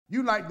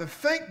You like to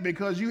think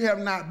because you have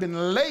not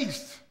been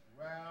laced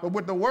but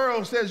what the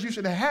world says you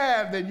should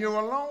have, that you're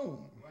alone.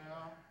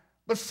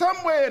 But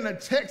somewhere in the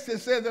text it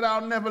says that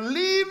I'll never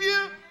leave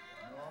you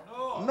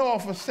nor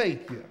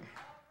forsake you.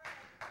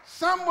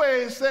 Somewhere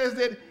it says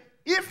that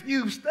if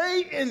you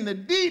stay in the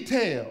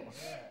details,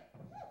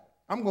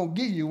 I'm going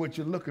to give you what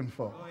you're looking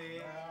for.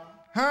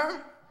 Huh?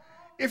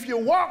 If you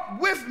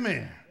walk with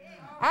me,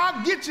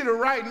 I'll get you the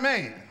right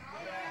man.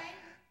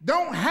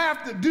 Don't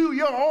have to do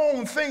your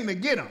own thing to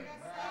get him.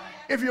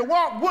 If you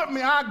walk with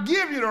me, I'll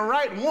give you the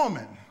right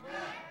woman.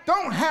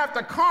 Don't have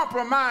to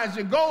compromise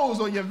your goals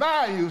or your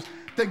values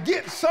to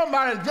get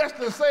somebody just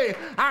to say,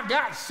 I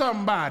got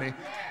somebody.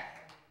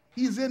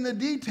 He's in the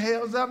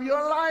details of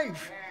your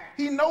life.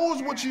 He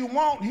knows what you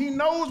want. He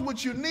knows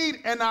what you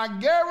need. And I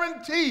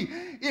guarantee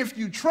if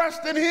you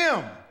trust in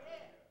him,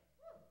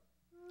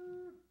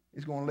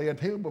 he's going to lay a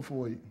table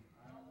before you.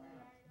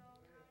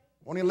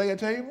 Won't he lay a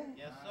table?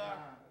 Yes, sir.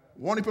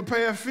 Won't he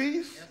prepare a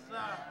feast? Yes, sir.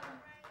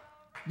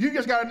 You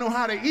just got to know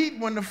how to eat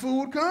when the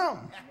food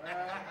comes.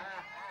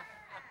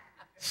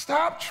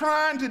 Stop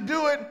trying to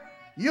do it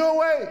your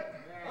way.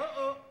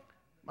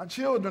 My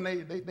children,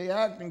 they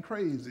acting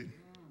crazy.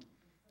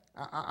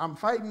 I'm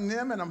fighting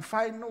them and I'm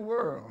fighting the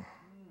world.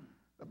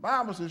 The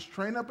Bible says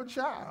train up a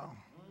child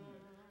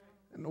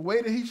in the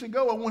way that he should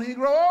go when he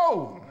grow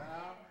old.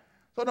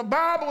 So the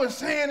Bible is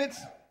saying it's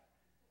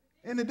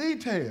in the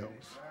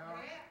details.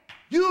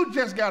 You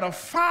just got to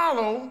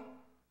follow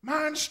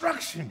my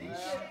instructions.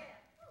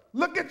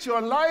 Look at your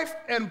life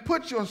and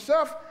put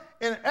yourself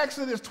in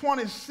Exodus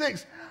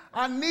 26.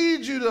 I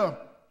need you to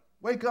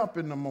wake up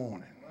in the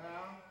morning.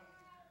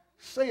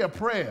 Say a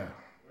prayer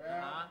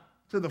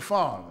to the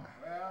Father.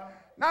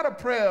 Not a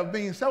prayer of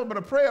being selfish, but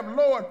a prayer of,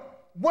 Lord,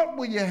 what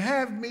will you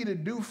have me to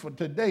do for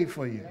today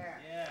for you?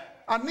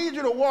 I need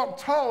you to walk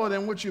taller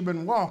than what you've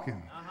been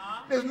walking.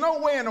 There's no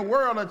way in the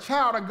world a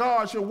child of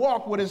God should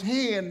walk with his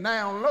head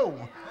down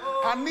low.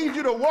 I need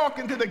you to walk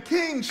into the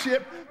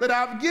kingship that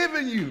I've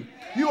given you.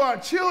 You are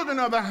children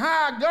of the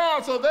high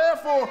God, so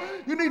therefore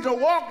you need to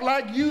walk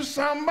like you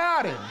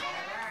somebody.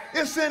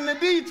 It's in the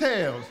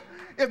details.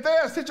 If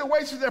there are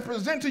situations that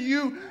present to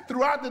you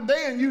throughout the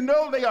day and you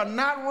know they are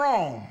not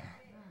wrong,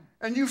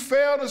 and you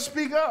fail to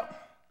speak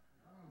up,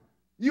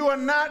 you are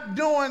not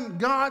doing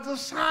God's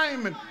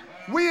assignment.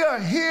 We are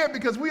here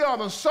because we are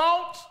the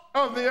salt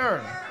of the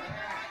earth.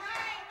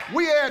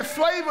 We add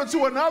flavor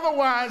to an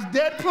otherwise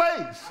dead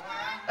place.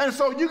 And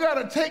so you got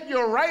to take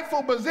your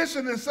rightful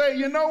position and say,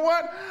 you know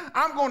what?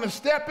 I'm going to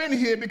step in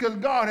here because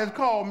God has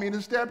called me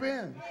to step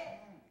in.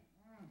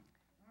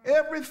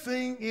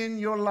 Everything in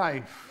your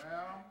life,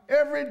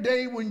 every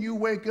day when you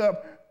wake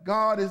up,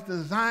 God is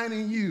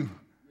designing you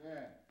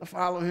to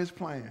follow his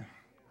plan.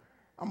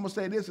 I'm going to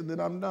say this and then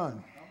I'm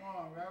done. Come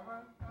on,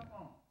 Reverend. Come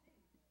on.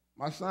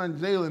 My son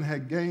Jalen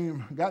had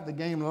got the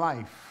game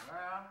Life.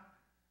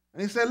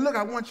 And he said, look,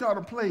 I want y'all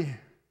to play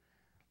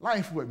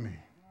Life with me.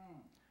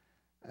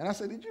 And I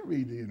said, did you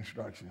read the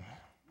instructions?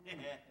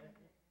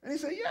 And he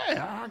said,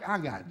 yeah, I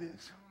got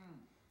this.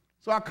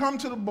 So I come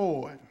to the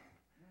board,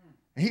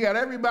 and he got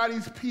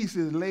everybody's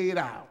pieces laid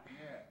out.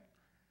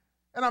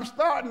 And I'm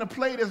starting to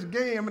play this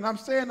game, and I'm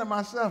saying to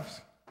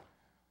myself,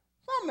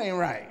 something ain't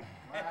right.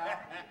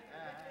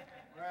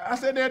 I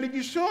said, Dad, did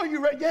you sure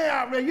you read?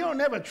 Yeah, I read. You don't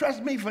never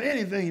trust me for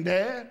anything,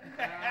 Dad.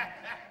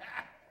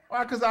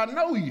 Why? Because I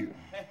know you.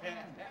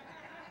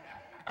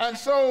 And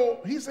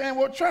so he's saying,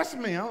 well, trust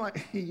me. I'm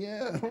like,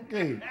 yeah,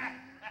 okay.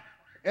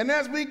 And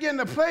as we get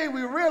to play,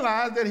 we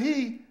realize that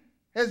he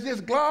has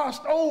just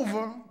glossed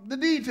over the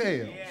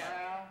details.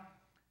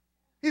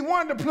 He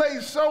wanted to play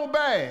so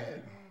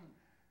bad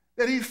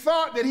that he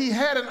thought that he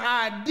had an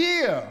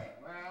idea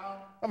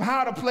of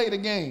how to play the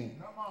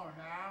game.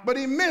 But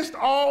he missed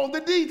all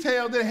the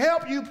details that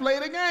help you play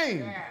the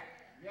game.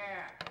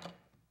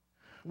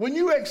 When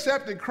you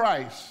accepted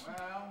Christ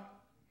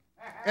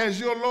as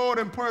your Lord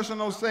and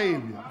personal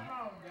Savior,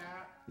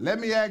 let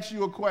me ask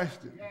you a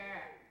question.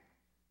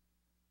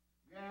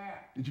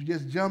 Did you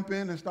just jump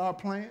in and start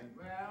playing?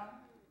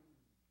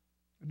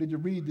 Or did you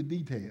read the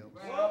details?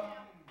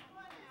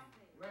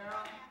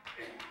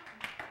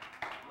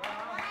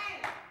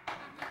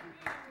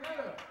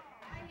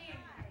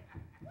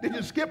 Did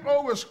you skip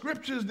over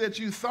scriptures that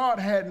you thought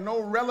had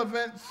no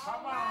relevance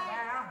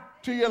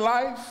to your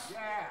life?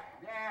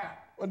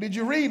 Or did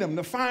you read them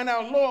to find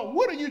out, Lord,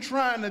 what are you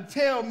trying to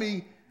tell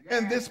me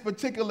in this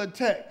particular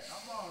text?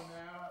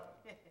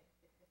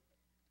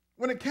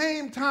 When it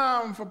came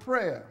time for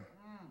prayer,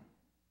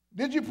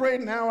 did you pray,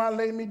 now I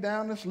lay me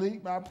down to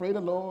sleep, I pray the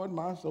Lord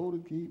my soul to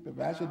keep. If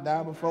I should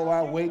die before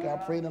I wake, I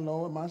pray the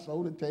Lord my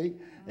soul to take.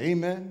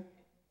 Amen.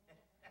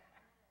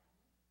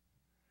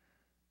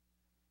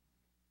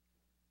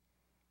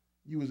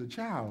 You was a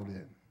child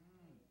then.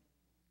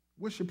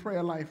 What's your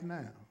prayer life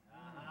now?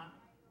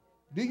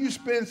 Do you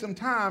spend some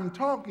time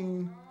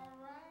talking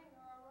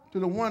to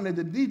the one that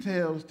the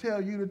details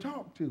tell you to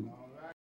talk to?